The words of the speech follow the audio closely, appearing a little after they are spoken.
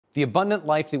the abundant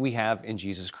life that we have in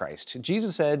Jesus Christ.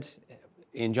 Jesus said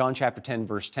in John chapter 10,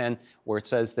 verse 10, where it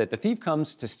says that the thief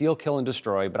comes to steal, kill, and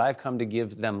destroy, but I've come to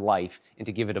give them life and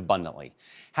to give it abundantly.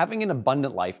 Having an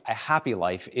abundant life, a happy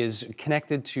life, is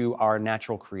connected to our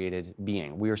natural created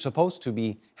being. We are supposed to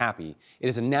be happy. It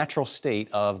is a natural state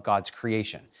of God's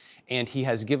creation. And He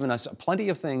has given us plenty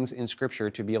of things in Scripture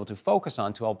to be able to focus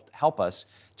on to help us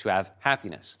to have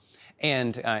happiness.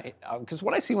 And because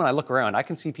what I see when I look around, I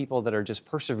can see people that are just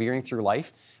persevering through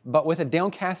life, but with a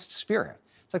downcast spirit.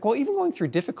 It's like, well, even going through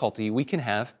difficulty, we can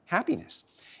have happiness.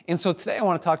 And so today I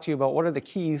want to talk to you about what are the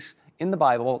keys in the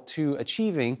Bible to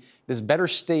achieving this better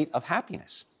state of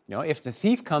happiness. You know, if the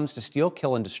thief comes to steal,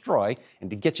 kill, and destroy, and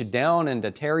to get you down and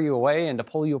to tear you away and to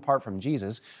pull you apart from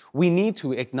Jesus, we need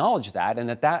to acknowledge that and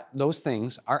that those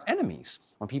things are enemies.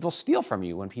 When people steal from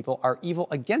you, when people are evil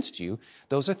against you,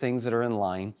 those are things that are in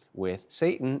line with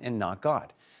Satan and not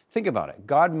God. Think about it.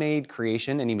 God made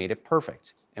creation and He made it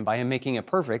perfect. And by Him making it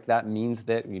perfect, that means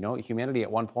that, you know, humanity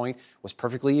at one point was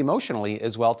perfectly emotionally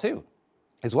as well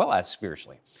as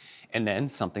spiritually. And then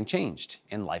something changed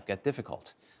and life got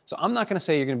difficult. So I'm not going to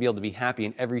say you're going to be able to be happy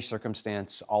in every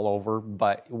circumstance all over,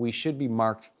 but we should be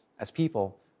marked as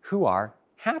people who are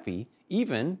happy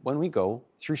even when we go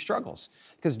through struggles.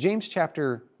 Because James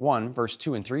chapter 1, verse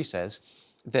 2 and 3 says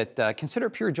that consider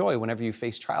pure joy whenever you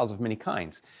face trials of many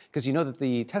kinds, because you know that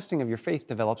the testing of your faith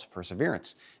develops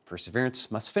perseverance. Perseverance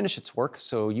must finish its work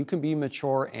so you can be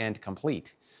mature and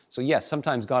complete. So yes,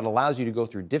 sometimes God allows you to go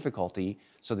through difficulty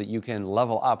so that you can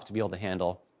level up to be able to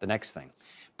handle the next thing.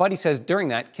 But He says during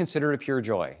that, consider it pure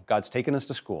joy. God's taken us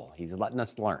to school. He's letting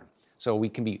us learn. So we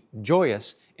can be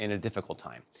joyous in a difficult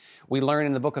time. We learn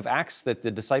in the book of Acts that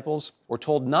the disciples were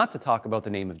told not to talk about the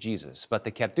name of Jesus, but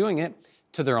they kept doing it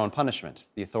to their own punishment.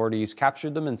 The authorities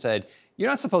captured them and said, "You're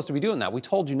not supposed to be doing that. We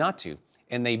told you not to."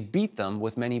 And they beat them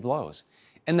with many blows.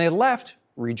 And they left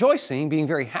rejoicing, being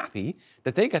very happy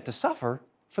that they got to suffer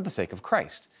for the sake of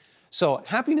Christ. So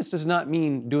happiness does not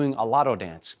mean doing a lotto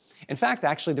dance. In fact,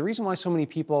 actually, the reason why so many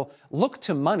people look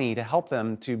to money to help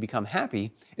them to become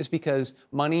happy is because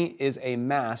money is a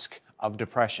mask of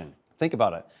depression. Think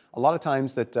about it. A lot of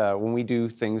times that when we do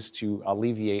things to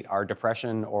alleviate our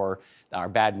depression or our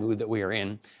bad mood that we are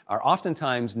in, are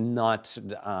oftentimes not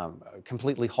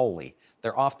completely holy.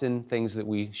 They're often things that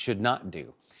we should not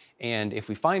do. And if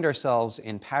we find ourselves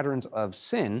in patterns of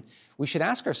sin, we should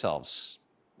ask ourselves,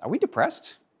 are we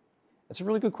depressed? That's a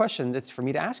really good question that's for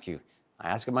me to ask you. I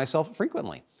ask it myself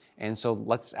frequently. And so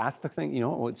let's ask the thing, you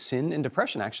know, sin and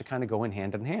depression actually kind of go in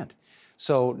hand.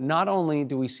 So not only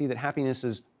do we see that happiness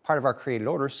is part of our created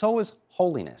order, so is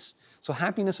holiness. So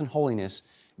happiness and holiness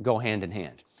go hand in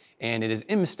hand. And it is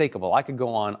unmistakable. I could go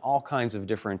on all kinds of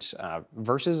different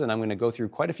verses, and I'm going to go through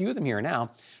quite a few of them here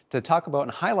now to talk about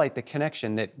and highlight the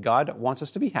connection that God wants us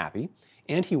to be happy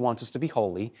and He wants us to be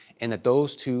holy, and that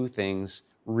those two things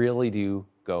really do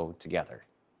go together.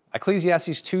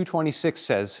 Ecclesiastes 2:26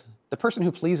 says, "The person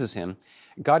who pleases Him,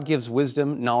 God gives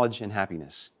wisdom, knowledge, and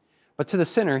happiness. But to the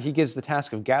sinner, He gives the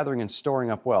task of gathering and storing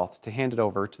up wealth to hand it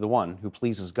over to the one who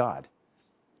pleases God.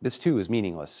 This too is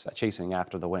meaningless, a chasing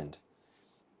after the wind.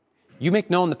 You make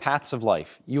known the paths of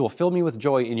life. You will fill me with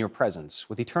joy in your presence,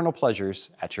 with eternal pleasures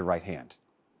at your right hand.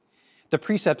 The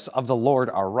precepts of the Lord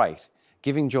are right,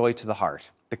 giving joy to the heart.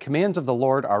 The commands of the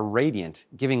Lord are radiant,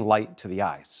 giving light to the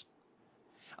eyes.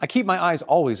 I keep my eyes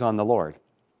always on the Lord,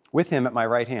 with Him at my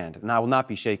right hand, and I will not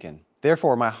be shaken.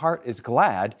 Therefore my heart is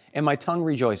glad, and my tongue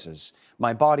rejoices.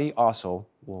 My body also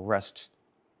will rest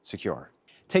secure.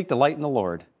 Take delight in the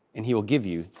Lord, and He will give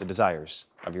you the desires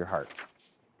of your heart.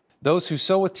 Those who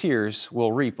sow with tears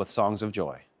will reap with songs of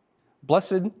joy.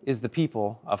 Blessed is the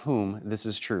people of whom this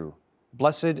is true.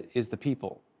 Blessed is the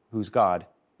people whose God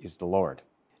is the Lord."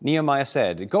 Nehemiah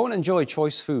said, "Go and enjoy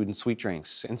choice food and sweet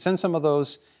drinks, and send some of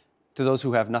those to those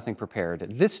who have nothing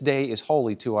prepared. This day is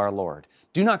holy to our Lord.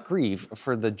 Do not grieve,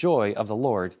 for the joy of the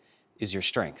Lord is your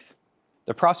strength."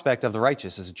 The prospect of the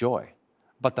righteous is joy,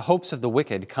 but the hopes of the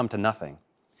wicked come to nothing.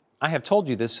 I have told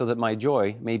you this so that my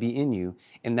joy may be in you,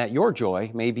 and that your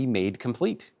joy may be made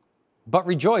complete. But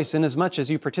rejoice inasmuch as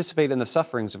you participate in the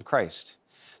sufferings of Christ,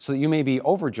 so that you may be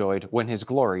overjoyed when His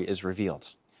glory is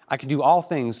revealed. I can do all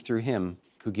things through Him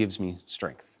who gives me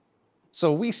strength.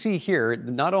 So we see here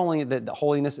not only that the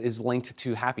holiness is linked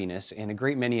to happiness in a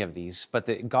great many of these, but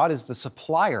that God is the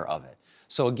supplier of it.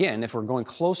 So again, if we're going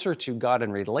closer to God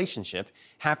in relationship,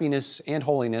 happiness and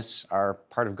holiness are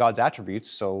part of God's attributes,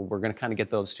 so we're going to kind of get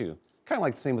those too. Kind of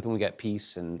like the same with when we get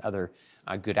peace and other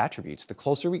good attributes. The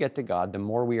closer we get to God, the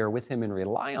more we are with Him and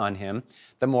rely on Him,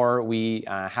 the more we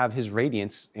have His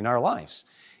radiance in our lives.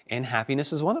 and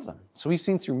happiness is one of them. So we've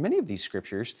seen through many of these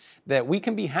scriptures that we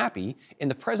can be happy in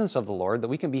the presence of the Lord, that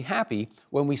we can be happy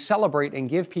when we celebrate and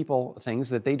give people things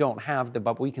that they don't have,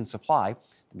 but we can supply,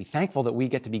 to be thankful that we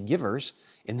get to be givers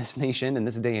in this nation, in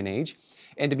this day and age,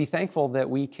 and to be thankful that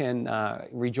we can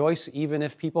rejoice even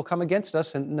if people come against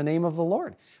us in the name of the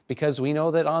Lord, because we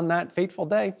know that on that fateful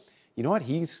day, you know what?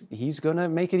 He's going to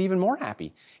make it even more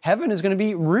happy. Heaven is going to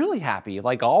be really happy,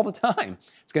 like all the time.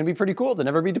 It's going to be pretty cool to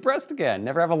never be depressed again,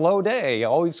 never have a low day,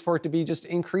 always for it to be just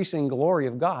increasing glory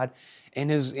of God in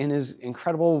His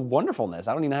incredible wonderfulness.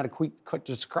 I don't even know how to quick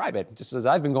describe it. Just as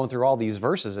I've been going through all these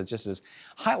verses, it just is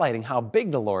highlighting how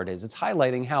big the Lord is. It's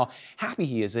highlighting how happy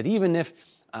He is, that even if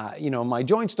my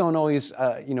joints don't always,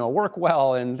 work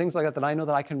well and things like that, that I know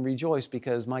that I can rejoice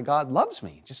because my God loves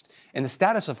me, just in the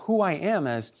status of who I am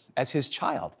as His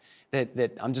child,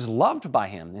 that I'm just loved by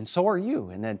Him, and so are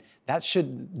you, and that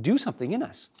should do something in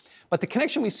us. But the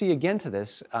connection we see again to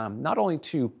this, not only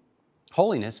to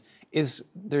holiness, is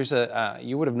there's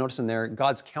you would have noticed in there,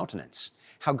 God's countenance,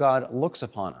 how God looks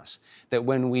upon us, that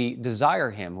when we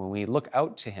desire Him, when we look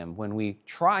out to Him, when we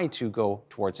try to go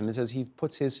towards Him, it says He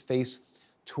puts His face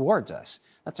towards us.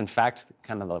 That's in fact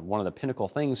kind of one of the pinnacle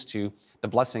things to the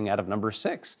blessing out of number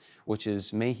 6, which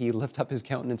is, may He lift up His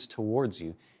countenance towards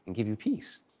you and give you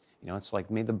peace. It's like,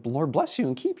 may the Lord bless you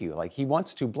and keep you. Like He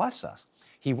wants to bless us.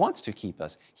 He wants to keep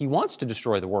us. He wants to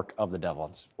destroy the work of the devil.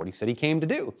 It's what He said He came to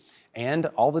do. And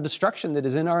all the destruction that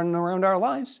is in and around our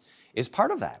lives is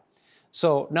part of that.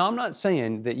 So now I'm not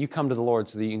saying that you come to the Lord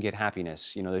so that you can get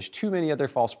happiness. There's too many other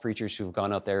false preachers who've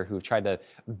gone out there who've tried to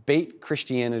bait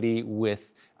Christianity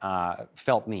with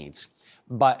felt needs.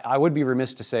 But I would be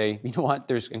remiss to say, you know what,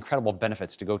 there's incredible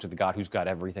benefits to go to the God who's got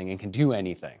everything and can do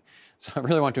anything. So I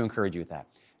really want to encourage you with that.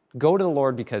 Go to the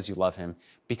Lord because you love Him,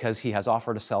 because He has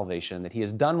offered a salvation, that He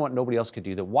has done what nobody else could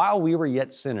do, that while we were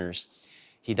yet sinners,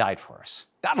 He died for us.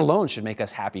 That alone should make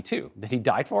us happy too, that He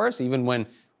died for us even when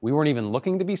we weren't even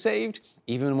looking to be saved,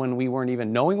 even when we weren't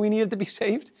even knowing we needed to be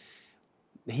saved.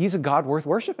 He's a God worth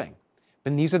worshiping.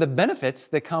 And these are the benefits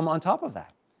that come on top of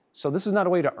that. So this is not a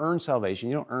way to earn salvation.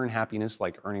 You don't earn happiness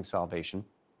like earning salvation.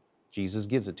 Jesus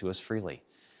gives it to us freely.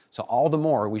 So all the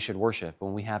more we should worship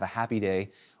when we have a happy day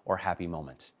or happy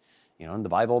moment. And the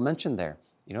Bible mentioned there,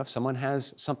 if someone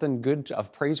has something good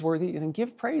of praiseworthy, then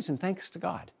give praise and thanks to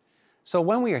God. So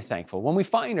when we are thankful, when we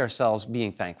find ourselves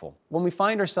being thankful, when we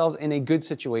find ourselves in a good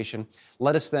situation,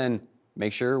 let us then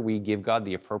make sure we give God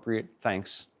the appropriate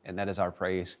thanks, and that is our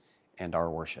praise and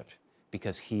our worship,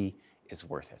 because He is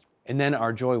worth it. And then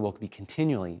our joy will be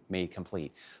continually made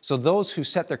complete. So those who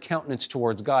set their countenance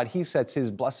towards God, He sets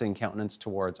His blessing countenance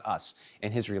towards us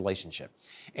and His relationship.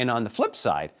 And on the flip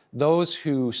side, those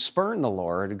who spurn the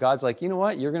Lord, God's like, you know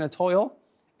what, you're going to toil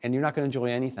and you're not going to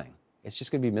enjoy anything. It's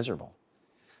just going to be miserable.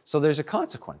 So there's a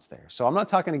consequence there. So I'm not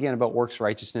talking again about works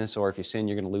righteousness, or if you sin,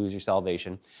 you're going to lose your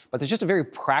salvation. But there's just a very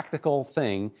practical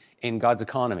thing in God's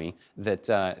economy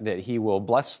that He will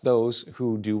bless those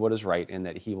who do what is right, and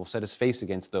that He will set His face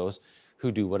against those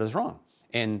who do what is wrong.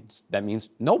 And that means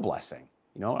no blessing.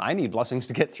 I need blessings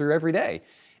to get through every day.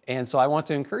 And so I want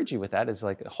to encourage you with that. It's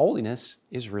like holiness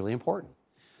is really important.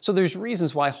 So there's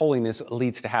reasons why holiness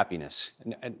leads to happiness,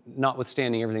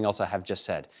 notwithstanding everything else I have just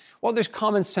said. Well, there's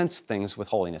common sense things with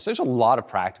holiness. There's a lot of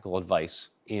practical advice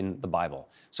in the Bible.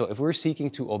 So if we're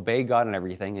seeking to obey God in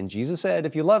everything, and Jesus said,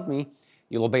 if you love me,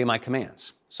 you'll obey my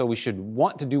commands. So we should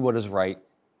want to do what is right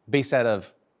based out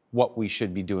of what we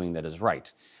should be doing that is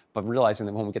right. But realizing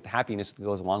that when we get the happiness that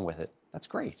goes along with it, that's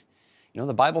great.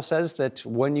 The Bible says that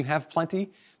when you have plenty,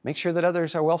 make sure that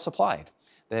others are well supplied,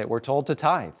 that we're told to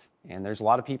tithe. And there's a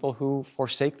lot of people who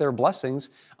forsake their blessings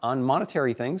on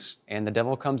monetary things, and the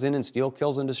devil comes in and steals,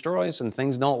 kills, and destroys, and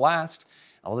things don't last.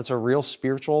 Well, that's a real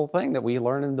spiritual thing that we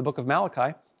learn in the book of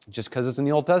Malachi. Just because it's in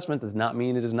the Old Testament does not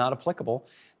mean it is not applicable,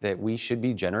 that we should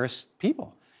be generous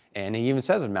people. And he even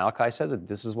says in Malachi, says that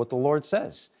this is what the Lord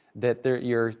says, that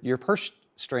your purse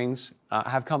strings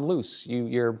have come loose.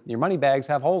 Your money bags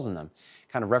have holes in them,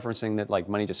 kind of referencing that like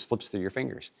money just slips through your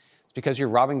fingers. It's because you're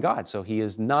robbing God, so He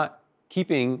is not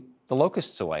keeping the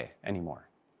locusts away anymore.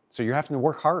 So you're having to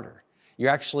work harder. You're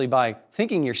actually, by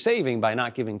thinking you're saving by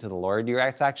not giving to the Lord,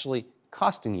 it's actually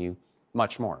costing you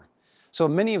much more. So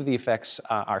many of the effects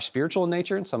are spiritual in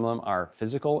nature, and some of them are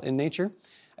physical in nature.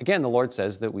 Again, the Lord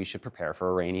says that we should prepare for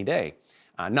a rainy day,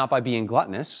 not by being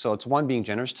gluttonous. So it's one, being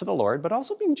generous to the Lord, but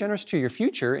also being generous to your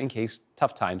future in case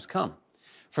tough times come.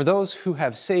 For those who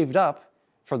have saved up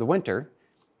for the winter,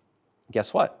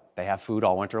 guess what? They have food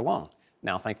all winter long.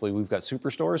 Now, thankfully, we've got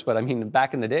superstores, but I mean,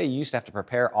 back in the day, you used to have to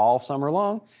prepare all summer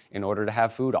long in order to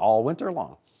have food all winter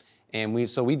long. And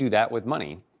so we do that with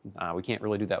money. We can't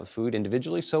really do that with food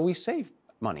individually, so we save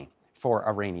money for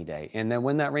a rainy day. And then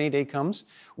when that rainy day comes,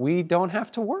 we don't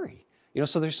have to worry.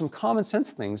 So there's some common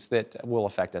sense things that will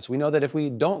affect us. We know that if we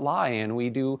don't lie and we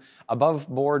do above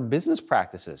board business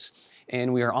practices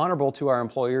and we are honorable to our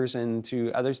employers and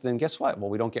to others, then guess what? Well,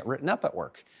 we don't get written up at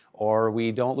work, or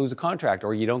we don't lose a contract,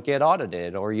 or you don't get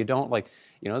audited, or you don't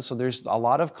so there's a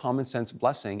lot of common sense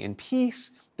blessing and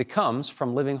peace that comes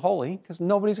from living holy, because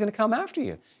nobody's going to come after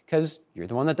you because you're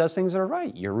the one that does things that are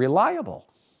right. You're reliable.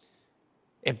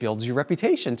 It builds your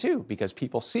reputation too, because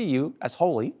people see you as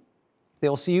holy.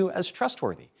 They'll see you as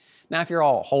trustworthy. Now, if you're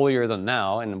all holier than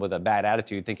thou and with a bad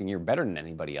attitude thinking you're better than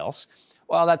anybody else,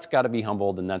 well, that's got to be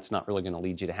humbled, and that's not really going to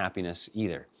lead you to happiness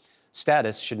either.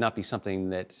 Status should not be something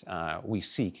that we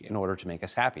seek in order to make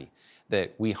us happy,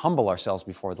 that we humble ourselves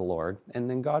before the Lord, and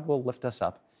then God will lift us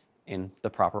up in the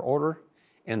proper order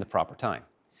and the proper time.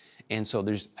 And so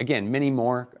there's, again, many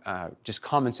more just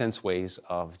common sense ways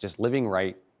of just living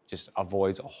right, just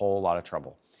avoids a whole lot of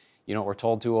trouble. We're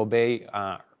told to obey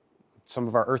some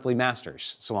of our earthly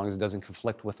masters, so long as it doesn't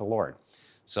conflict with the Lord.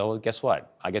 So guess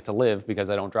what? I get to live because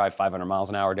I don't drive 500 miles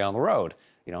an hour down the road.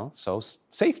 So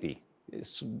safety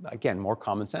is, again, more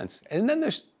common sense. And then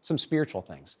there's some spiritual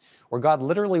things where God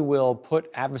literally will put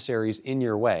adversaries in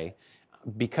your way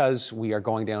because we are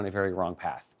going down a very wrong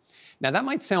path. Now, that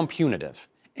might sound punitive,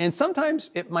 and sometimes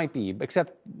it might be,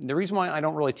 except the reason why I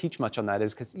don't really teach much on that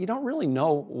is because you don't really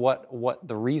know what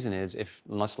the reason is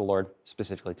unless the Lord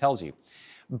specifically tells you.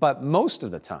 But most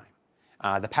of the time,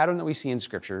 the pattern that we see in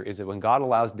Scripture is that when God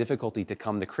allows difficulty to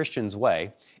come the Christian's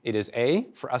way, it is A,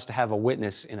 for us to have a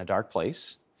witness in a dark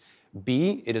place.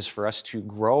 B, it is for us to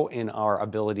grow in our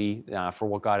ability for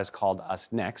what God has called us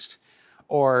next.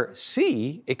 Or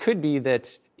C, it could be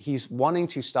that He's wanting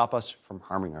to stop us from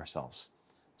harming ourselves.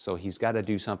 So He's got to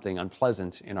do something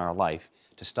unpleasant in our life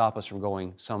to stop us from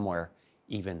going somewhere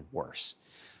even worse.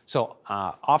 So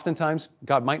oftentimes,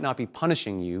 God might not be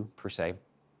punishing you per se,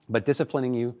 but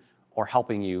disciplining you or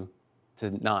helping you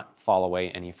to not fall away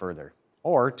any further,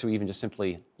 or to even just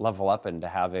simply level up and to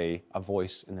have a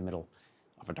voice in the middle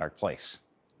of a dark place.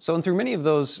 So through many of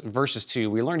those verses too,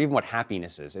 we learned even what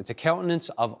happiness is. It's a countenance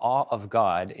of awe of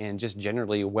God and just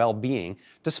generally well-being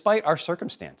despite our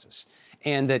circumstances.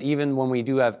 And that even when we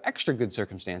do have extra good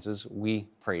circumstances, we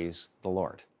praise the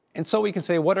Lord. And so we can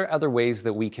say, what are other ways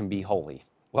that we can be holy?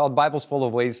 Well, the Bible's full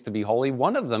of ways to be holy.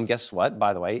 One of them, guess what,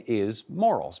 by the way, is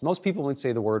morals. Most people would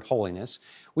say the word holiness,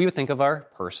 we would think of our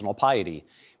personal piety.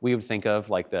 We would think of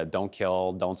like the don't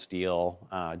kill, don't steal,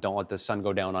 don't let the sun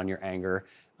go down on your anger,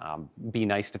 be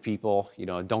nice to people,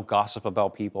 don't gossip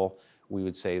about people. We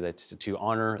would say that to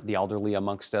honor the elderly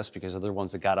amongst us because they're the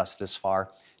ones that got us this far.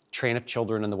 Train up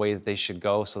children in the way that they should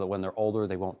go so that when they're older,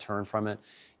 they won't turn from it.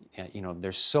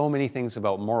 There's so many things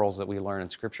about morals that we learn in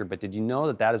Scripture, but did you know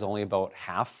that that is only about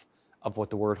half of what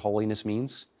the word holiness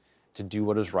means? To do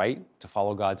what is right, to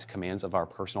follow God's commands of our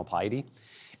personal piety.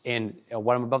 And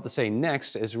what I'm about to say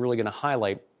next is really going to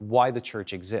highlight why the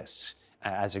church exists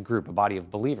as a group, a body of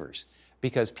believers.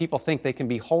 Because people think they can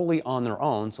be holy on their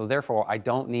own, so therefore I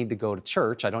don't need to go to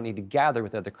church, I don't need to gather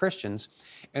with other Christians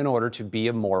in order to be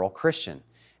a moral Christian.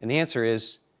 And the answer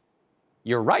is,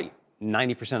 you're right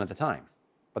 90% of the time.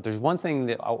 But there's one thing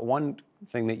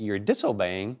that you're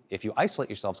disobeying if you isolate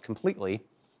yourselves completely.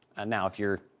 Now, if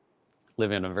you're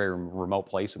living in a very remote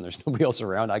place and there's nobody else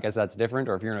around, I guess that's different.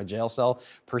 Or if you're in a jail cell,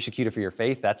 persecuted for your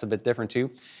faith, that's a bit different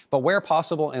too. But where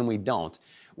possible, and we don't,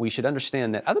 we should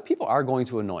understand that other people are going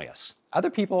to annoy us. Other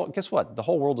people, guess what? The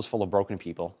whole world is full of broken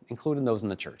people, including those in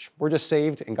the church. We're just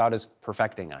saved and God is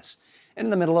perfecting us. And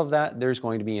in the middle of that, there's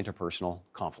going to be interpersonal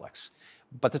conflicts.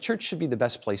 But the church should be the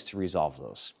best place to resolve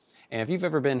those. And if you've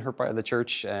ever been hurt by the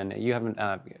church and you haven't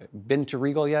been to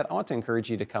Regal yet, I want to encourage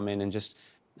you to come in and just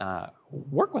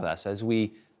work with us as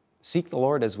we seek the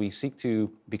Lord, as we seek to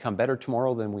become better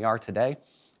tomorrow than we are today,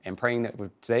 and praying that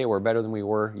today we're better than we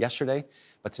were yesterday.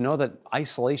 But to know that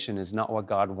isolation is not what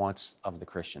God wants of the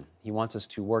Christian. He wants us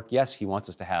to work. Yes, He wants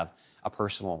us to have a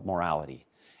personal morality.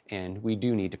 And we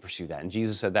do need to pursue that. And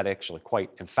Jesus said that actually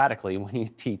quite emphatically when He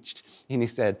taught. And He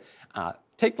said,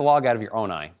 take the log out of your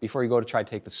own eye before you go to try to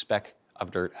take the speck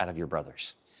of dirt out of your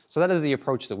brother's. So that is the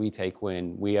approach that we take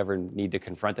when we ever need to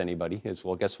confront anybody is,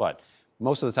 well, guess what?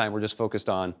 Most of the time we're just focused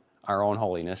on our own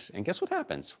holiness. And guess what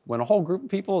happens? When a whole group of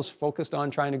people is focused on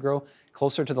trying to grow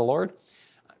closer to the Lord,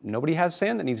 nobody has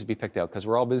sand that needs to be picked out because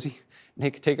we're all busy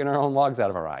taking our own logs out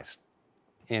of our eyes.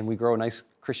 And we grow a nice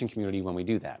Christian community when we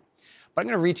do that. But I'm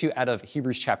going to read to you out of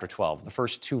Hebrews chapter 12, the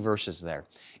first 2 verses there,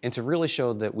 and to really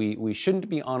show that we shouldn't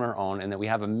be on our own and that we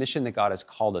have a mission that God has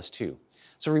called us to.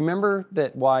 So remember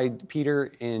that why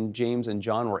Peter and James and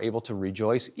John were able to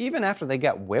rejoice even after they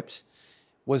got whipped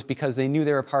was because they knew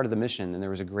they were part of the mission and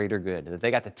there was a greater good, that they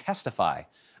got to testify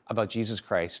about Jesus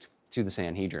Christ to the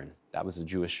Sanhedrin. That was the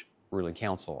Jewish ruling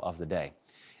council of the day.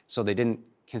 So they didn't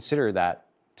consider that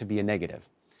to be a negative.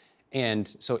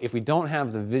 And so if we don't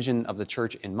have the vision of the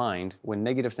church in mind, when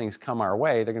negative things come our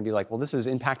way, they're going to be like, well, this is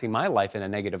impacting my life in a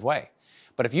negative way.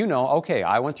 But if you know, okay,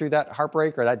 I went through that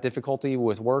heartbreak or that difficulty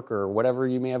with work or whatever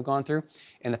you may have gone through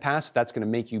in the past, that's going to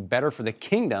make you better for the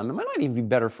kingdom. It might not even be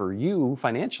better for you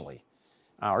financially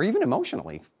or even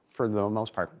emotionally for the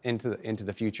most part into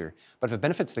the future. But if it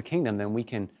benefits the kingdom, then we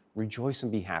can rejoice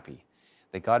and be happy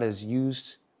that God has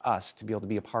used us to be able to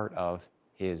be a part of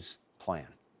his plan.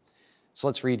 So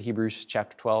let's read Hebrews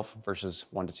chapter 12, verses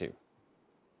 1 to 2.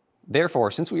 Therefore,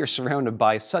 since we are surrounded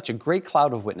by such a great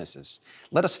cloud of witnesses,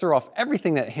 let us throw off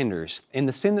everything that hinders and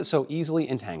the sin that so easily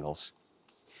entangles,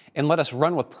 and let us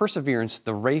run with perseverance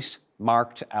the race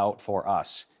marked out for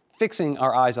us, fixing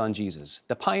our eyes on Jesus,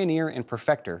 the pioneer and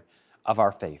perfecter of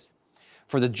our faith.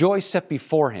 For the joy set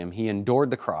before him, he endured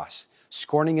the cross,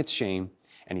 scorning its shame,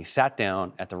 and he sat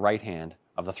down at the right hand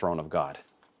of the throne of God.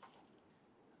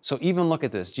 So even look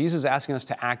at this. Jesus is asking us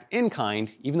to act in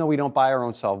kind, even though we don't buy our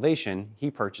own salvation.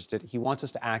 He purchased it. He wants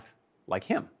us to act like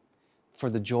him for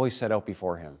the joy set out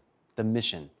before him, the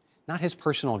mission, not his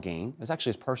personal gain. It was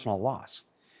actually his personal loss.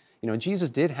 You know, Jesus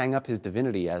did hang up his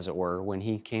divinity, as it were, when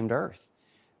he came to earth,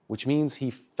 which means he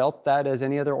felt that as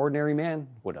any other ordinary man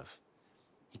would have.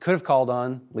 He could have called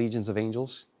on legions of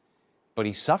angels, but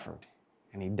he suffered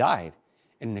and he died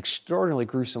in an extraordinarily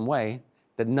gruesome way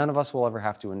that none of us will ever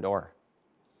have to endure.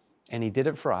 And he did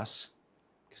it for us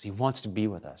because he wants to be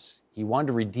with us. He wanted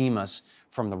to redeem us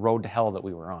from the road to hell that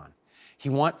we were on. He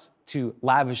wants to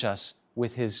lavish us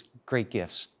with his great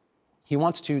gifts. He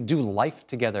wants to do life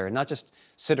together and not just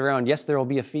sit around. Yes, there will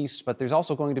be a feast, but there's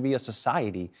also going to be a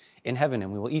society in heaven,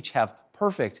 and we will each have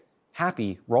perfect,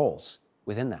 happy roles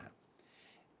within that.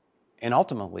 And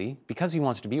ultimately, because he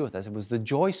wants to be with us, it was the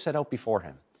joy set out before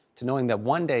him, to knowing that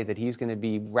one day that he's going to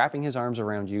be wrapping his arms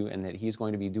around you and that he's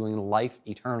going to be doing life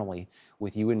eternally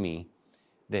with you and me,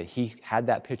 that he had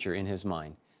that picture in his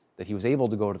mind, that he was able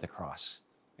to go to the cross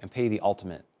and pay the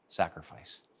ultimate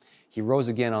sacrifice. He rose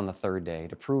again on the third day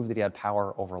to prove that he had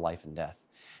power over life and death.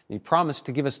 And he promised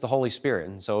to give us the Holy Spirit,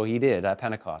 and so he did at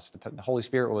Pentecost. The Holy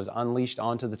Spirit was unleashed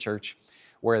onto the church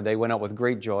where they went out with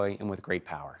great joy and with great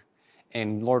power.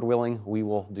 And Lord willing, we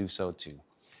will do so too.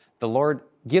 The Lord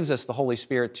gives us the Holy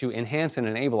Spirit to enhance and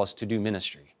enable us to do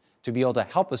ministry, to be able to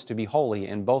help us to be holy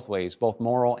in both ways, both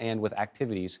moral and with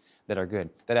activities that are good.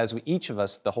 That as each of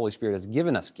us, the Holy Spirit has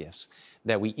given us gifts,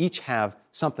 that we each have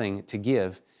something to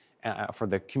give for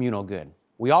the communal good.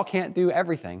 We all can't do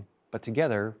everything, but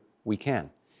together we can.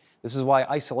 This is why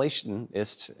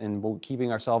isolationists and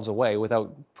keeping ourselves away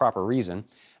without proper reason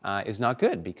is not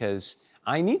good, because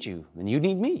I need you and you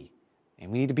need me,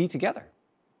 and we need to be together.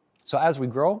 So as we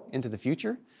grow into the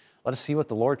future, let us see what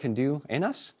the Lord can do in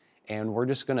us. And we're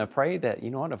just going to pray that,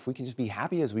 you know what, if we can just be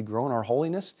happy as we grow in our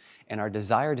holiness and our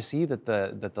desire to see that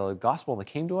the gospel that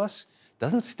came to us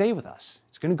doesn't stay with us.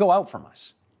 It's going to go out from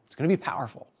us. It's going to be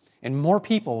powerful. And more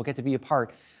people will get to be a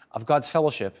part of God's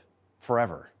fellowship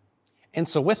forever. And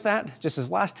so with that, just as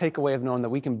last takeaway of knowing that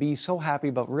we can be so happy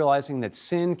about realizing that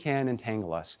sin can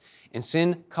entangle us. And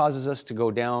sin causes us to go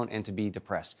down and to be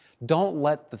depressed. Don't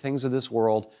let the things of this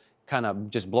world kind of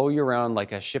just blow you around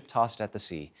like a ship tossed at the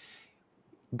sea.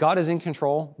 God is in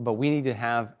control, but we need to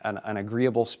have an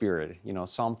agreeable spirit. You know,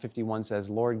 Psalm 51 says,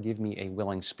 Lord, give me a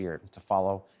willing spirit to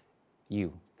follow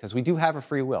you, because we do have a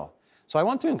free will. So I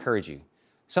want to encourage you.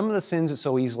 Some of the sins that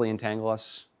so easily entangle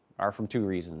us are from two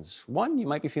reasons. One, you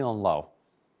might be feeling low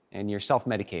and you're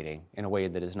self-medicating in a way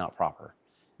that is not proper.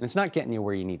 And it's not getting you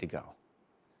where you need to go.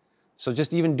 So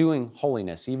just even doing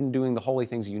holiness, even doing the holy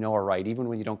things you know are right, even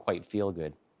when you don't quite feel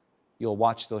good, you'll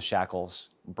watch those shackles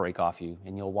break off you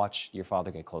and you'll watch your Father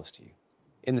get close to you.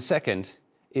 And the second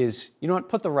is, you know what,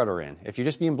 put the rudder in. If you're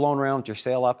just being blown around with your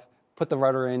sail up, put the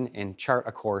rudder in and chart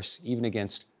a course even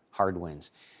against hard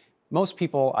winds. Most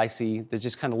people I see that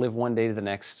just kind of live one day to the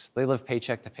next. They live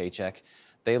paycheck to paycheck.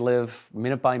 They live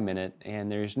minute by minute,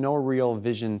 and there's no real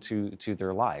vision to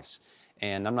their lives.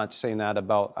 And I'm not saying that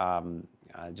about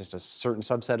just a certain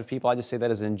subset of people. I just say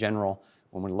that as in general.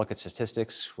 When we look at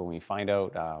statistics, when we find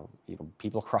out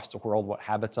people across the world what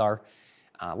habits are,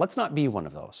 let's not be one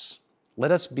of those.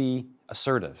 Let us be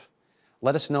assertive.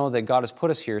 Let us know that God has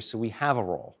put us here so we have a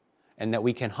role, and that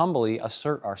we can humbly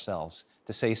assert ourselves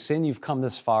to say, sin, you've come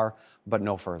this far, but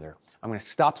no further. I'm going to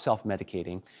stop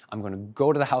self-medicating. I'm going to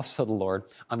go to the house of the Lord.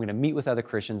 I'm going to meet with other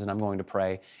Christians, and I'm going to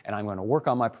pray, and I'm going to work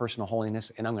on my personal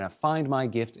holiness, and I'm going to find my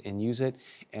gift and use it,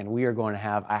 and we are going to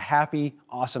have a happy,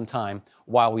 awesome time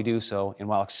while we do so and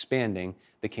while expanding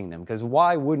the kingdom. Because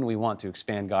why wouldn't we want to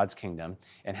expand God's kingdom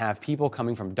and have people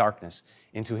coming from darkness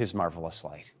into his marvelous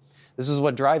light? This is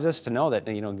what drives us to know that,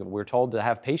 we're told to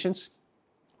have patience.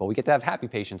 Well, we get to have happy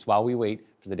patience while we wait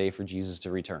for the day for Jesus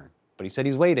to return. But he said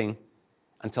he's waiting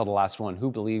until the last one. Who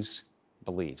believes,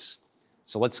 believes.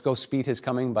 So let's go speed his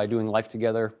coming by doing life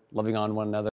together, loving on one another.